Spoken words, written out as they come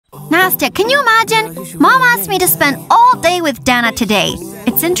Nastya, can you imagine? Mom asked me to spend all day with Dana today.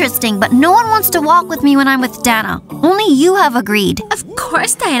 It's interesting, but no one wants to walk with me when I'm with Dana. Only you have agreed. Of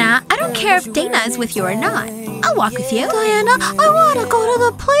course, Diana. I don't care if Dana is with you or not. I'll walk with you. Diana, I want to go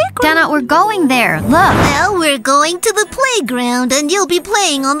to the playground. Dana, we're going there. Look. Well, we're going to the playground and you'll be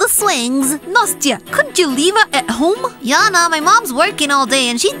playing on the swings. Nastya, couldn't you leave her at home? Yana, my mom's working all day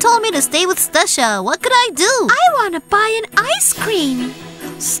and she told me to stay with Stasha. What could I do? I want to buy an ice cream.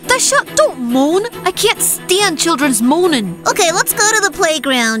 Stasha, don't moan. I can't stand children's moaning. Okay, let's go to the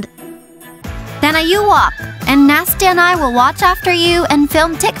playground. Dana, you walk. And Nastya and I will watch after you and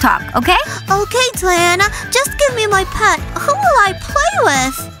film TikTok, okay? Okay, Diana, just give me my pet. Who will I play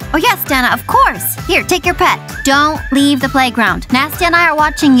with? Oh yes, Dana, of course. Here, take your pet. Don't leave the playground. Nastya and I are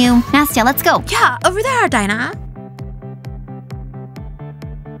watching you. Nastya, let's go. Yeah, over there, Diana.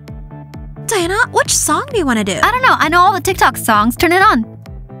 Diana, which song do you want to do? I don't know. I know all the TikTok songs. Turn it on.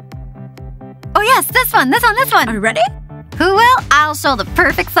 Oh yes, this one. Are you ready? Who will? I'll show the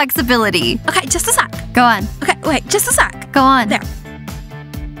perfect flexibility. Okay, just a sec. Go on. Okay, wait, just a sec. Go on. There.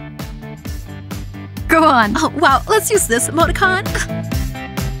 Go on. Oh, wow, let's use this emoticon.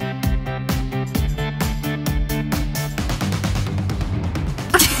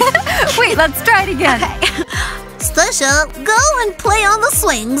 Wait, let's try it again. Okay. Stasha, go and play on the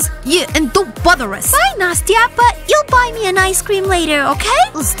swings. Yeah, and don't bother us. Bye, Nastya, but you'll buy me an ice cream later,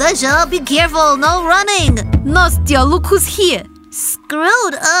 okay? Stasha, be careful, no running. Nastya, look who's here.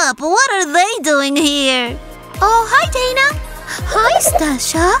 Screwed up. What are they doing here? Oh, hi, Dana. Hi,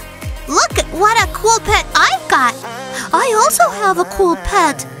 Stasha. Look at what a cool pet I've got. I also have a cool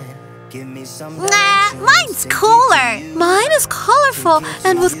pet. Nah, mine's cooler. Mine is colorful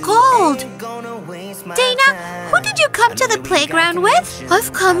and with gold. Dana, who did you come to the playground with?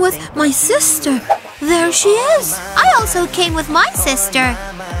 I've come with my sister. There she is. I also came with my sister.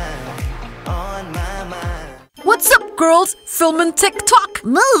 What's up, girls? Filming TikTok?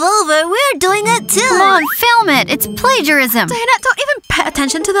 Move over, we're doing it too. Come on, film it. It's plagiarism. Diana, don't even pay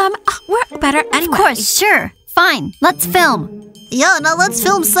attention to them. We're better anyway. Of course, sure. Fine, let's film. Yeah, now let's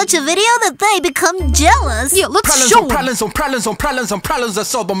film such a video that they become jealous. Yeah, let's Problems show on them. problems on problems on problems on problems I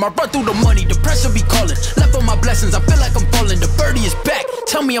solve them. I run through the money, the pressure be calling. Left on my blessings, I feel like I'm falling. The birdie is back,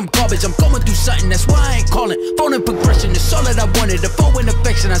 tell me I'm garbage. I'm going through something, that's why I ain't calling. Phone and progression is all that I wanted. The phone and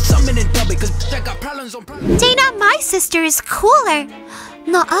affection, I summon and dub it. Cause I got problems on problems. Dana, my sister is cooler.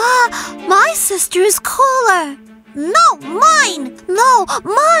 No, my sister is cooler. No, mine! No,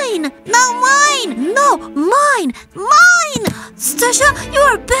 mine! No, mine! No, mine! Mine! Stasha, you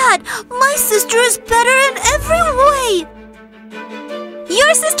are bad. My sister is better in every way.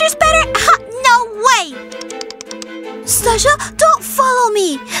 Your sister's better? No way! Stasha, don't follow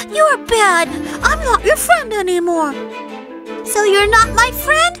me. You are bad. I'm not your friend anymore. So you're not my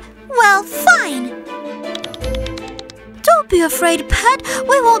friend? Well, fine. Don't be afraid, pet.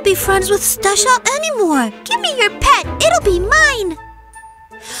 We won't be friends with Stasha anymore. Give me your pet. It'll be mine.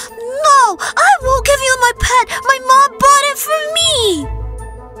 No, I won't give you my pet. My mom bought it for me.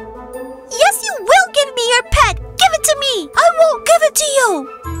 Yes, you will give me your pet. Give it to me. I won't give it to you.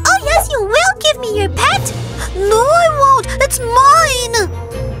 Oh, yes, you will give me your pet. No, I won't. It's mine.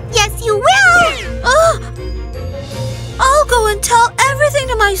 Yes, you will. I'll go and tell everything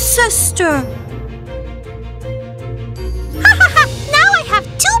to my sister. Now I have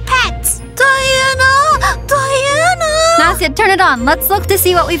 2 pets! Diana! Nastya, turn it on. Let's look to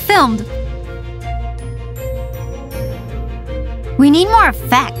see what we filmed. We need more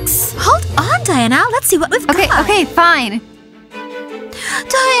effects. Hold on, Diana. Let's see what we've got. Okay, fine.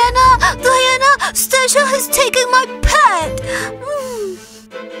 Diana! Stasha has taken my pet!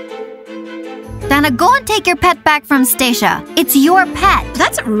 Dana, go and take your pet back from Stasha. It's your pet.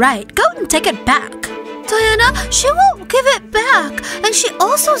 That's right. Go and take it back. Diana, she won't give it back. And she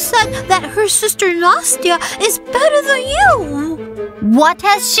also said that her sister Nastya is better than you. What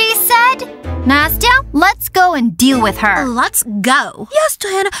has she said? Nastya, let's go and deal with her. Let's go. Yes,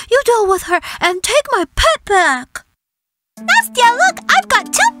 Diana, you deal with her and take my pet back. Nastya, look, I've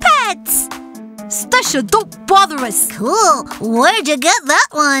got 2 pets. Stasha, don't bother us. Cool. Where'd you get that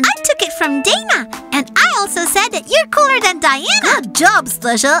one? I took it from Dana. And I also said that you're cooler than Diana. Good job,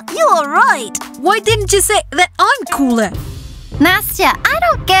 Stasha. You were right. Why didn't you say that I'm cooler? Nastya, I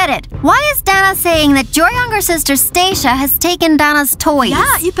don't get it. Why is Dana saying that your younger sister Stasha has taken Dana's toys?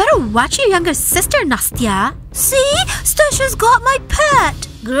 Yeah, you better watch your younger sister, Nastya. See? Stasha's got my pet.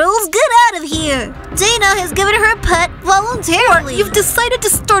 Girls, get out of here. Dana has given her pet voluntarily. You've decided to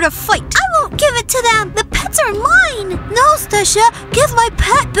start a fight. I won't give it to them. The pets are mine. No, Stasha, give my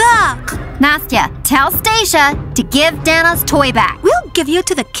pet back. Nastya, tell Stasha to give Dana's toy back. We'll won't give you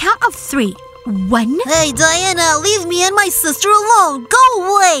to the count of 3. 1. Hey, Diana, leave me and my sister alone.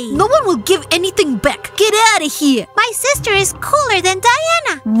 Go away. No one will give anything back. Get out of here. My sister is cooler than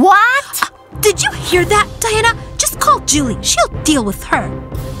Diana. What? Did you hear that, Diana? Just call Julie. She'll deal with her.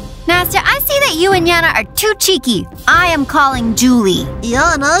 Nastya, I see that you and Yana are too cheeky. I am calling Julie.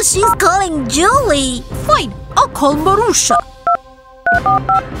 Yana, she's calling Julie. Fine, I'll call Marusha.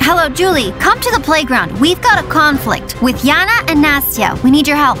 Hello, Julie. Come to the playground. We've got a conflict with Yana and Nastya. We need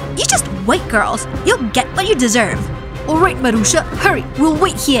your help. You just wait, girls. You'll get what you deserve. All right, Marusha, hurry. We'll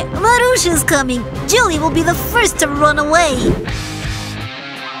wait here. Marusha's coming. Julie will be the first to run away.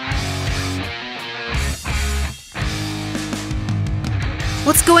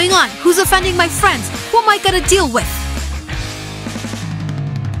 What's going on? Who's offending my friends? Who am I gonna deal with?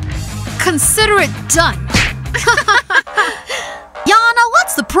 Consider it done. Yana,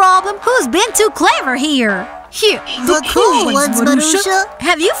 what's the problem? Who's been too clever here? Here, The cool ones, Marusha.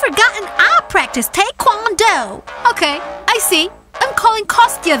 Have you forgotten I practice Taekwondo? Okay, I see. I'm calling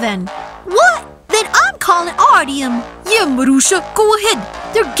Kostya then. What? Then I'm calling Artyom. Yeah, Marusha, go ahead.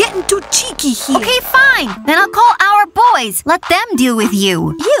 They're getting too cheeky here. Okay, fine. Then I'll call our boys. Let them deal with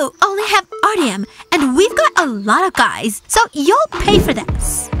you. You only have Artyom, and we've got a lot of guys, so you'll pay for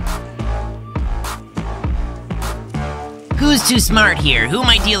this. Who's too smart here? Who am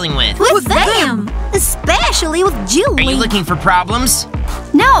I dealing with? With them. Especially with Julie. Are you looking for problems?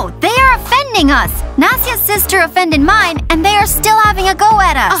 No, they are offending us. Nastya's sister offended mine, and they are still having a go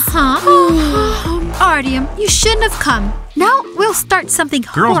at us. Artyom, you shouldn't have come. Now we'll start something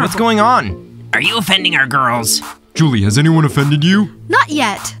Girls, horrible. what's going on? Are you offending our girls? Julie, has anyone offended you? Not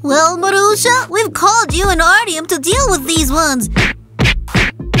yet. Well, Marusha, we've called you and Artyom to deal with these ones.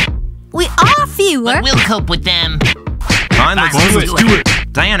 We are fewer. But we'll cope with them. Fine, let's do it.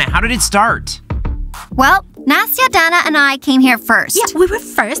 Diana, how did it start? Well, Nastya, Dana, and I came here first. Yeah, we were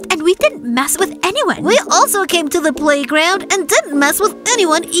first, and we didn't mess with anyone. We also came to the playground and didn't mess with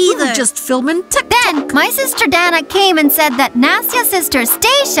anyone We either. were just filming TikTok. Then, my sister Dana came and said that Nastya's sister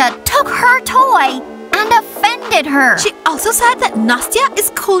Stacia took her toy and offended her. She also said that Nastya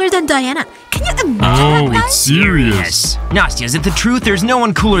is cooler than Diana. Can you imagine that, guys? serious. Nastya, is it the truth? There's no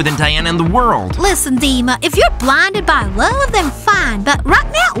one cooler than Diana in the world. Listen, Dima, if you're blinded by love, then fine. But right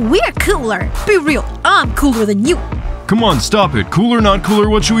now, we're cooler. Be real, I'm cooler than you. Come on, stop it. Cooler, not cooler,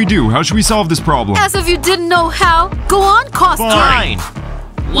 what should we do? How should we solve this problem? As if you didn't know how. Go on, Kostya. Fine.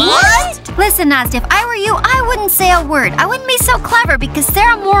 What? Listen, Nastya, if I were you, I wouldn't say a word. I wouldn't be so clever because there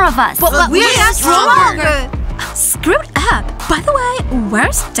are more of us. But we're stronger. Screwed up. By the way,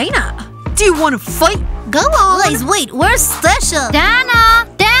 where's Dana? Do you want to fight? Go on. Guys, wait, where's Stacia? Dana!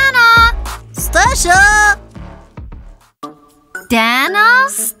 Dana! Stacia! Dana?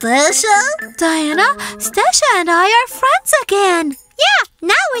 Stacia? Diana, Stacia and I are friends again. Yeah,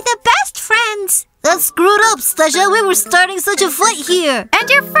 now we're the best friends. That's screwed up, Stacia. We were starting such a fight here. And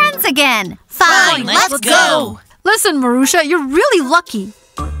you're friends again. Fine, let's go. Listen, Marusha, you're really lucky.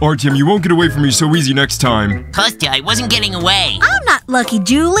 Artyom, you won't get away from me so easy next time. Kostya, I wasn't getting away. I'm not lucky,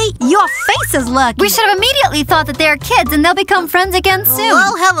 Julie. Your face is lucky. We should have immediately thought that they're kids and they'll become friends again soon.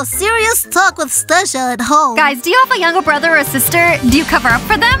 We'll have a serious talk with Stacia at home. Guys, do you have a younger brother or sister? Do you cover up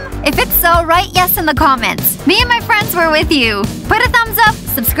for them? If it's so, write yes in the comments. Me and my friends were with you. Put a thumbs up,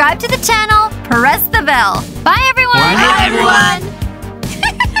 subscribe to the channel, press the bell. Bye, everyone! Bye,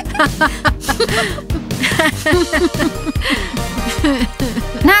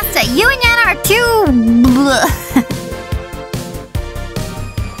 Nastya, you and Yana are too... bleh.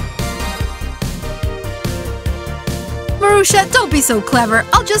 Marusha, don't be so clever.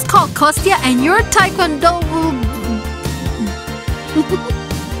 I'll just call Kostya and your Taekwondo will...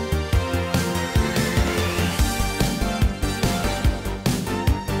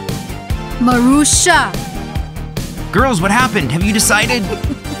 Marusha! Girls, what happened? Have you decided?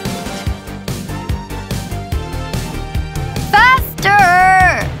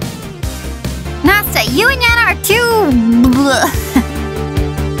 Faster! Nastya, you and Yana are too... bleh.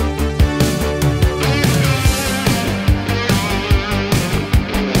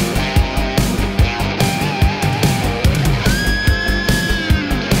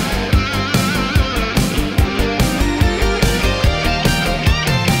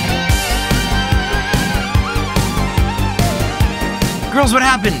 Girls, what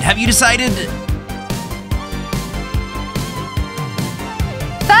happened? Have you decided?